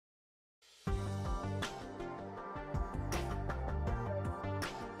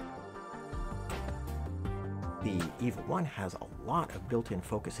The EVA1 has a lot of built-in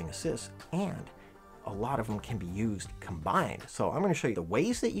focusing assists, and a lot of them can be used combined. So I'm going to show you the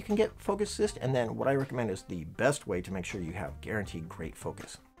ways that you can get focus assist, and then what I recommend is the best way to make sure you have guaranteed great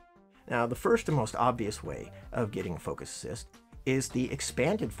focus. Now, the first and most obvious way of getting focus assist is the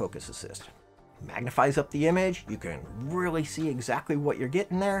expanded focus assist. Magnifies up the image, you can really see exactly what you're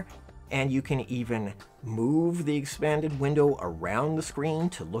getting there, and you can even move the expanded window around the screen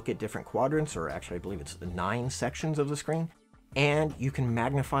to look at different quadrants, or actually I believe it's the 9 sections of the screen. And you can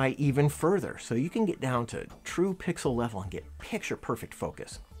magnify even further, so you can get down to true pixel level and get picture perfect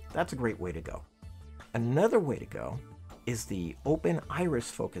focus. That's a great way to go. Another way to go is the Open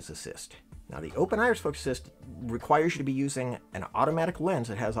Iris Focus Assist. Now, the Open Iris Focus Assist requires you to be using an automatic lens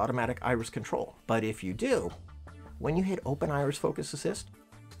that has automatic iris control. But if you do, when you hit Open Iris Focus Assist,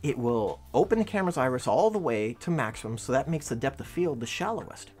 it will open the camera's iris all the way to maximum, so that makes the depth of field the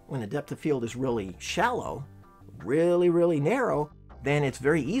shallowest. When the depth of field is really shallow, really narrow, then it's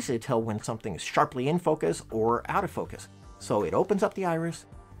very easy to tell when something is sharply in focus or out of focus. So it opens up the iris,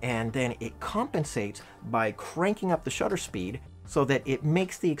 and then it compensates by cranking up the shutter speed so that it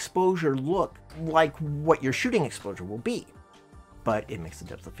makes the exposure look like what your shooting exposure will be. But it makes the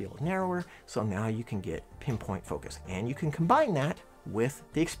depth of field narrower, so now you can get pinpoint focus. And you can combine that with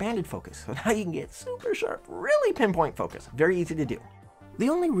the expanded focus. So now you can get super sharp, really pinpoint focus. Very easy to do. The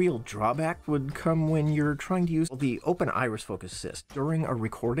only real drawback would come when you're trying to use the Open Iris Focus Assist during a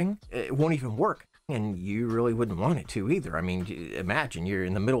recording. It won't even work, and you really wouldn't want it to either. I mean, imagine you're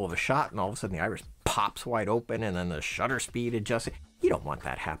in the middle of a shot and all of a sudden the iris pops wide open and then the shutter speed adjusts. You don't want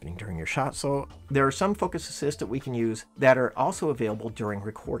that happening during your shot. So there are some focus assists that we can use that are also available during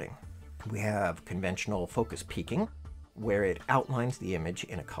recording. We have conventional focus peaking, where it outlines the image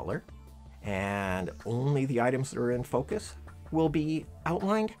in a color, and only the items that are in focus will be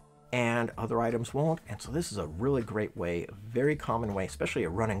outlined and other items won't. And so this is a really great way, a very common way, especially a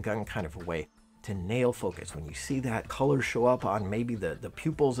run and gun kind of a way to nail focus. When you see that color show up on maybe the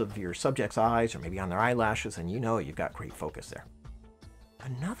pupils of your subject's eyes or maybe on their eyelashes, and you know you've got great focus there.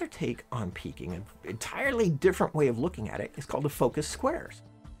 Another take on peaking, an entirely different way of looking at it, is called the focus squares.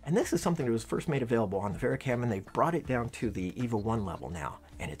 And this is something that was first made available on the VariCam, and they've brought it down to the EVA1 level now,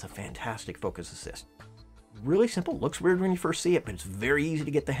 and it's a fantastic focus assist. Really simple, looks weird when you first see it, but it's very easy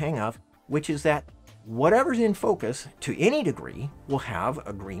to get the hang of, which is that whatever's in focus, to any degree, will have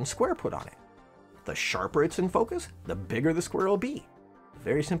a green square put on it. The sharper it's in focus, the bigger the square will be.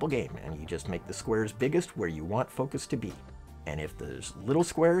 Very simple game, and you just make the squares biggest where you want focus to be. And if there's little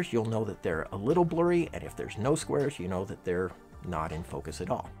squares, you'll know that they're a little blurry, and if there's no squares, you know that they're not in focus at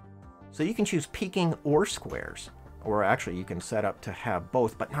all. So you can choose peaking or squares, or actually you can set up to have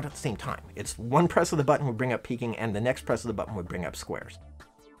both, but not at the same time. It's one press of the button would bring up peaking, and the next press of the button would bring up squares.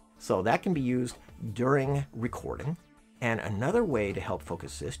 So that can be used during recording. And another way to help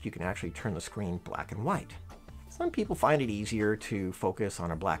focus assist, you can actually turn the screen black and white. Some people find it easier to focus on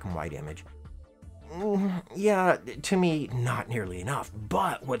a black and white image. Yeah, to me, not nearly enough.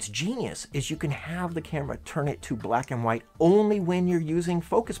 But what's genius is you can have the camera turn it to black and white only when you're using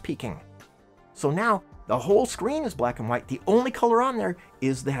focus peaking. So now the whole screen is black and white. The only color on there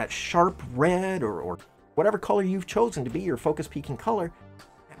is that sharp red or whatever color you've chosen to be your focus peaking color.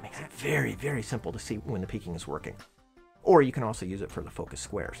 That makes it very simple to see when the peaking is working. Or you can also use it for the focus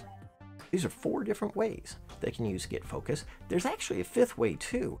squares. These are 4 different ways that you can use get focus. There's actually a 5th way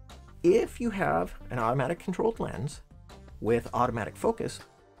too. If you have an automatic controlled lens with automatic focus,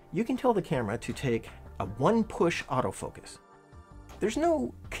 you can tell the camera to take a 1-push autofocus. There's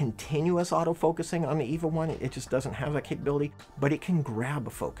no continuous autofocusing on the EVA1, it just doesn't have that capability, but it can grab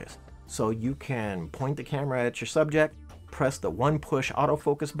a focus. So you can point the camera at your subject, press the 1-push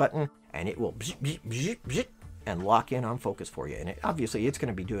autofocus button, and it will and lock in on focus for you. And obviously it's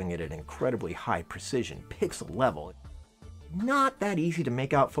going to be doing it at incredibly high precision, pixel level. Not that easy to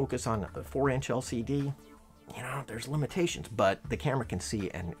make out focus on a 4-inch LCD. You know, there's limitations, but the camera can see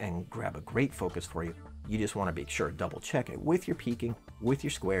and grab a great focus for you. You just want to be sure to double check it with your peaking, with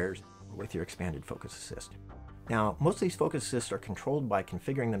your squares, with your expanded focus assist. Now, most of these focus assists are controlled by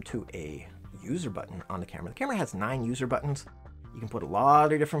configuring them to a user button on the camera. The camera has 9 user buttons. You can put a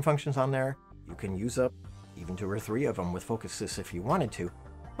lot of different functions on there. You can use up even 2 or 3 of them with focus assists if you wanted to.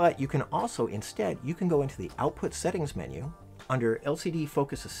 But you can also, instead, you can go into the output settings menu under LCD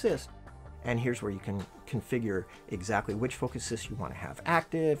focus assist, and here's where you can configure exactly which focus assist you want to have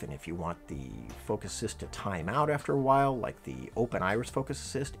active, and if you want the focus assist to time out after a while, like the Open Iris Focus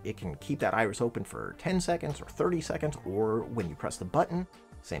Assist, it can keep that iris open for 10 seconds or 30 seconds, or when you press the button.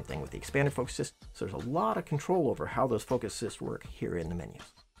 Same thing with the Expanded Focus Assist. So there's a lot of control over how those focus assists work here in the menus.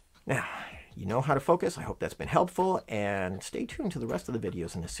 Now, you know how to focus. I hope that's been helpful, and stay tuned to the rest of the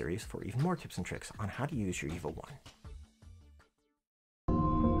videos in this series for even more tips and tricks on how to use your EVA1.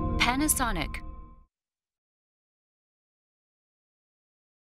 Panasonic